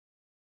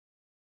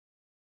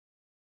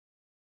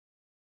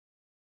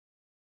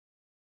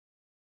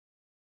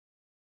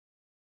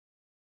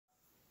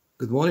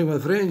Good morning, my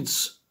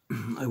friends.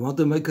 I want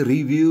to make a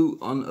review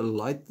on a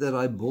light that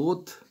I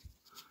bought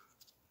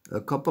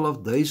a couple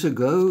of days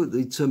ago.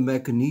 It's a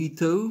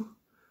Magneto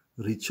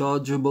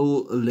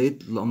rechargeable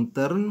LED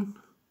lantern,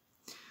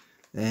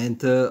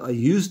 and I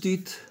used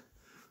it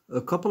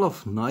a couple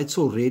of nights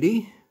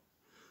already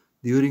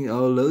during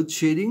our load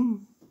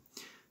shedding,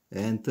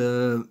 and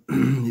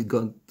it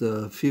got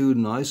a few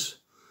nice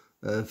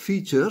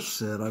features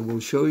that I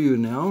will show you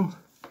now.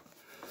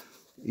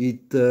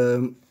 It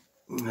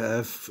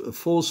have a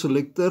fall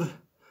selector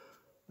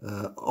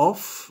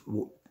off,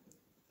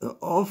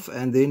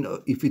 and then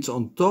if it's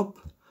on top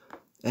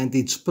and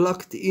it's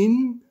plugged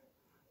in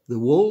the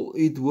wall,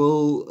 it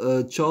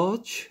will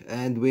charge,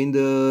 and when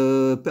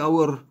the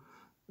power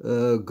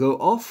go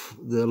off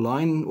the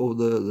line or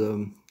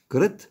the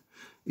grid,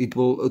 it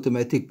will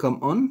automatically come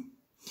on.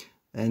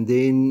 And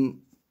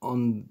then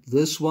on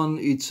this one,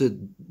 it's a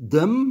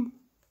dim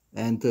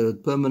and a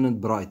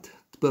permanent bright,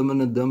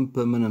 permanent dim,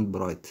 permanent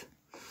bright.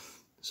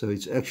 So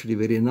it's actually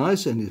very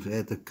nice, and it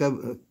had a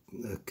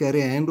carry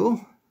handle,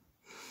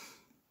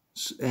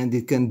 and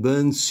it can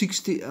burn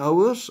 60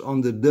 hours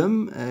on the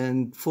dim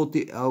and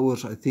 40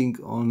 hours I think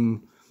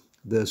on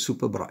the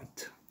super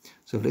bright.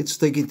 So let's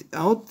take it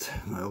out.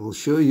 I will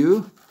show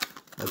you.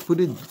 I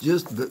put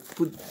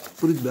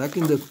it back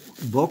in the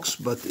box,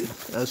 but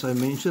as I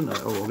mentioned,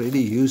 I already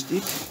used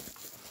it.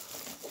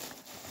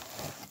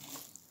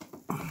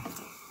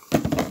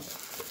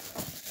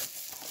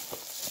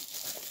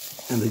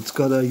 And it's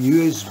got a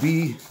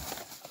USB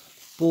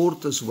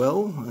port as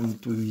well, and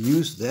we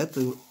use that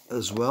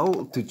as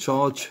well to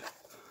charge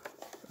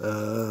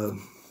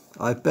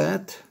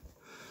iPad.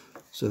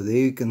 So there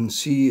you can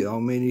see how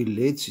many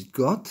LEDs it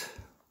got.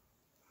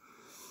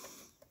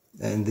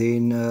 And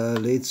then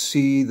let's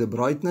see the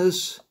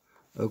brightness.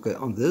 Okay,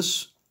 on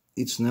this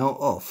it's now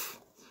off.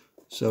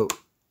 So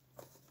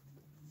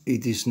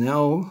it is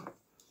now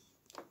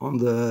on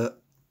the,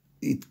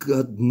 it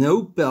got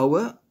no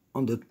power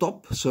on the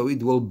top, so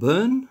it will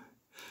burn.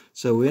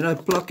 So when I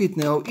plug it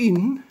now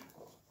in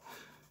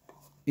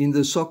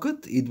the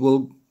socket, it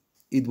will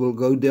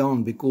go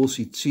down, because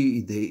it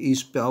see there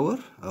is power.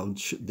 I'll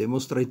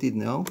demonstrate it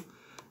now.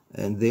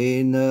 And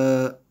then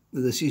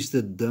this is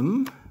the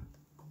dim.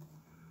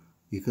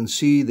 You can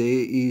see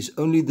there is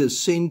only the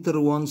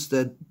center ones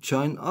that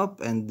shine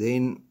up, and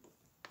then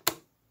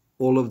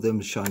all of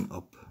them shine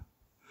up.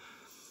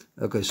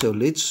 Okay, so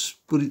let's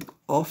put it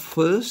off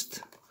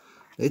first.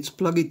 Let's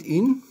plug it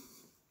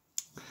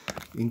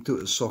into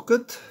a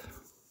socket.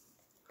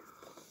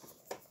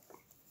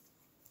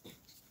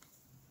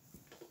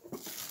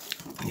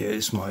 Here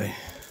is my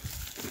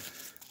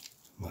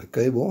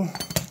cable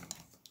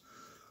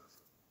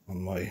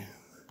on my,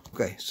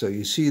 okay, so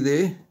you see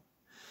there,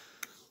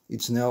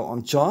 it's now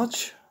on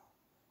charge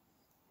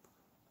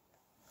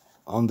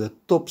on the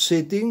top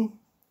setting.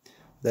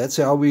 That's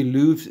how we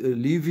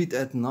leave it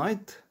at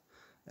night.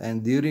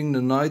 And during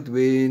the night,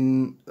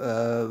 when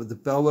the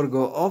power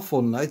go off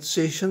on night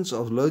sessions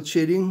of load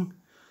shedding,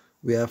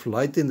 we have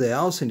light in the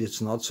house and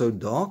it's not so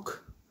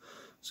dark.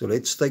 So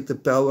let's take the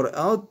power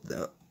out,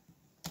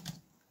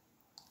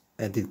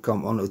 and it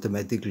come on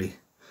automatically,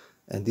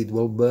 and it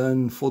will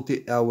burn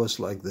 40 hours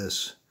like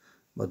this.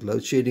 But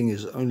load shedding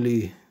is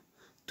only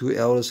 2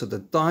 hours at a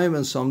time,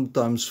 and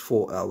sometimes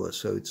 4 hours,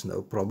 so it's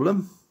no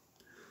problem.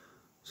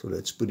 So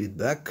let's put it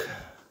back,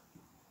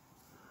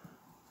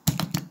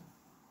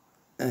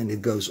 and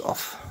it goes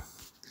off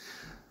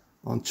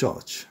on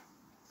charge.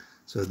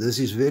 So this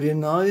is very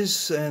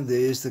nice, and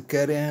there's the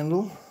carry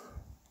handle.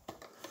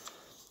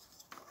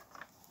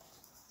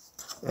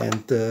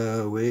 And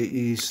where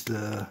is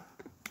the,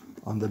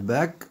 on the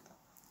back,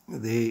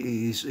 there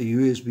is a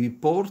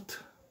USB port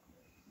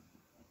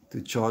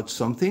to charge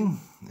something,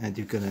 and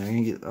you can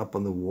hang it up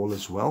on the wall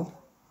as well.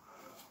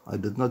 I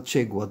did not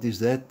check what is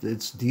that.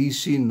 It's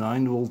DC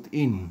 9V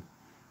in.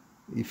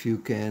 If you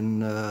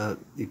can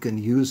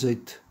use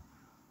it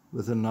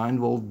with a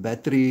 9V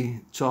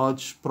battery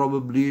charge,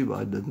 probably, but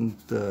I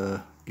didn't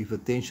give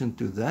attention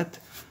to that.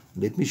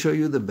 Let me show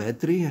you the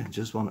battery. I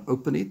just want to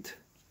open it.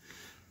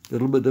 A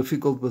little bit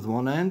difficult with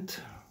one hand.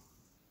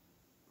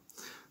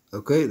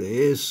 Okay,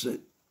 it's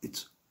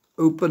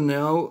open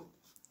now.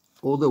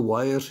 All the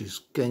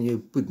wires can you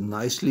put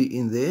nicely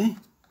in there.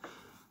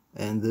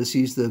 And this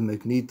is the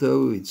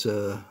Magneto. It's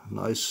a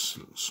nice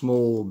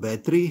small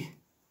battery.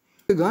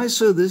 Okay guys,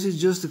 so this is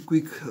just a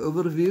quick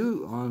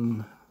overview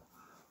on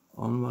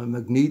my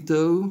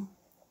Magneto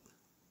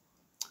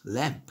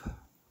lamp.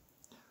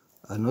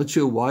 I'm not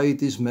sure why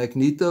it is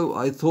Magneto.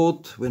 I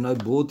thought when I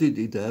bought it,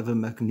 it have a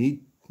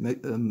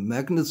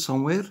magnet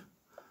somewhere,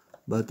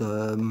 but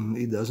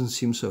it doesn't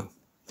seem so.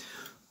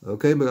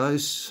 Okay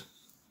guys,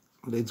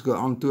 let's go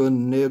on to a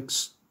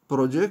next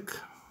project.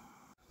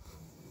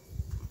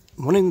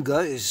 Morning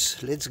guys,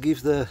 let's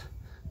give the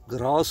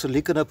grass a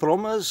lick and a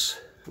promise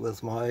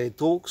with my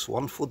Torx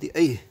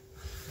 140A.